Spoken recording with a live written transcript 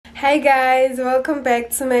Hi guys, welcome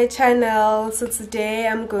back to my channel. So today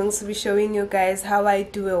I'm going to be showing you guys how I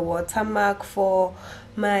do a watermark for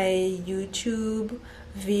my YouTube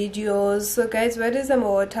videos. So guys, what is a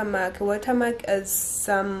watermark? A watermark is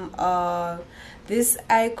some this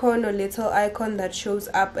icon or little icon that shows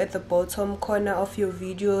up at the bottom corner of your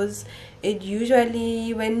videos. It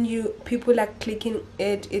usually, when people are clicking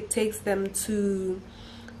it, it takes them to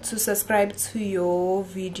subscribe to your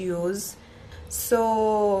videos.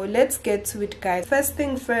 So let's get to it, guys. First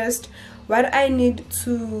thing first, what I need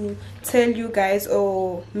to tell you guys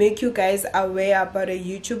or make you guys aware about a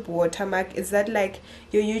YouTube watermark is that, like,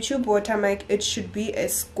 your YouTube watermark, it should be a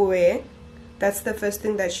square. That's the first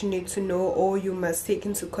thing that you need to know, or you must take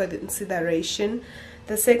into consideration.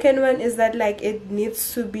 The second one is that, like, it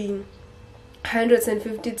needs to be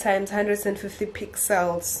 150 times 150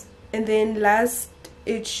 pixels, and then last,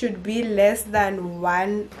 it should be less than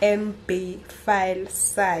 1 MB file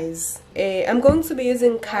size. I'm going to be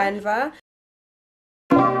using Canva.